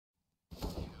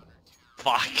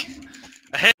Fuck.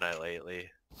 I hit night lately.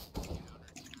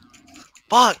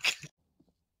 Fuck!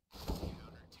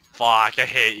 Fuck, I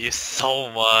hate you so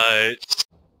much.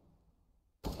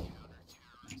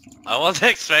 I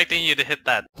wasn't expecting you to hit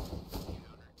that.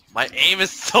 My aim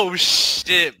is so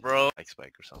shit, bro. Like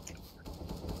spike or something.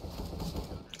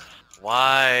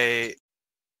 Why?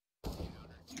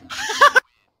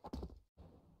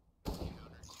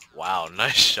 Wow,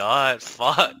 nice shot.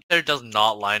 Fuck. It does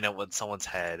not line up with someone's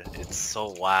head. It's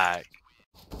so whack.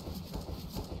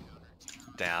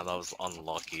 Damn, that was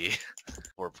unlucky.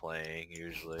 We're playing,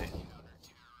 usually.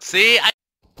 See?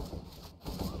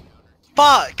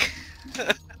 Fuck!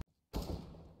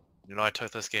 You know, I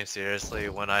took this game seriously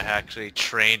when I actually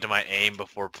trained my aim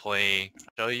before playing.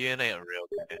 Show you in a real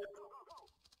game.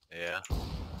 Yeah.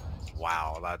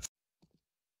 Wow, that's...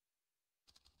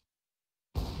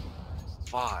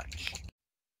 Fuck.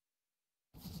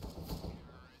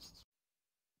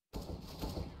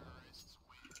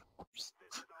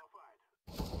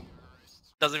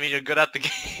 Doesn't mean you're good at the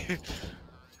game.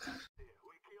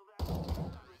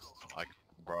 Fuck,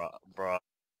 bruh.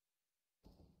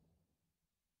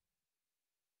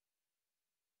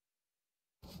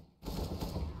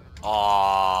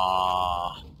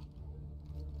 Aww.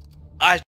 I